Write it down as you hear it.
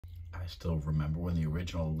still remember when the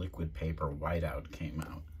original liquid paper whiteout came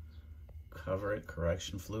out. Cover It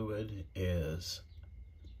correction fluid is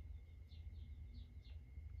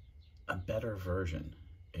a better version.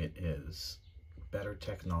 It is better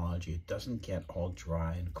technology. It doesn't get all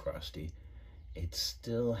dry and crusty. It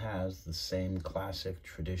still has the same classic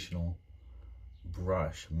traditional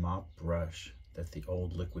brush, mop brush, that the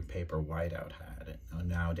old liquid paper whiteout had.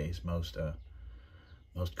 Nowadays, most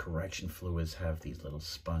correction fluids have these little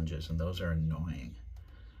sponges, and those are annoying.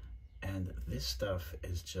 And this stuff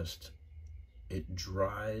is just, it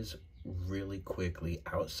dries really quickly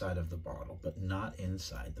outside of the bottle, but not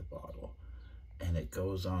inside the bottle. And it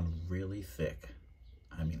goes on really thick.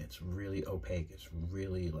 I mean, it's really opaque. It's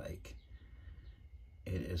really like,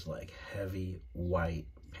 it is like heavy white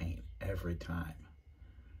paint every time.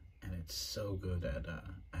 And it's so good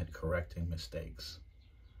at correcting mistakes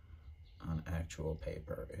on actual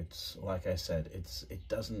paper. It's, like I said, it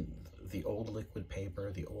doesn't, the old liquid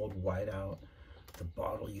paper, the old whiteout, the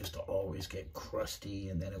bottle used to always get crusty,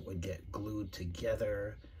 and then it would get glued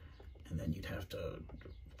together, and then you'd have to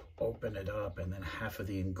open it up, and then half of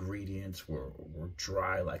the ingredients were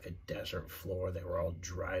dry like a desert floor. They were all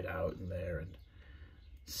dried out in there, and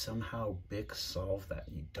somehow BIC solved that.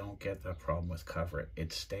 You don't get that problem with Cover It.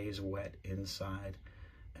 It stays wet inside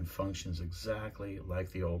and functions exactly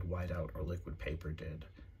like the old whiteout or liquid paper did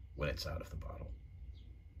when it's out of the bottle.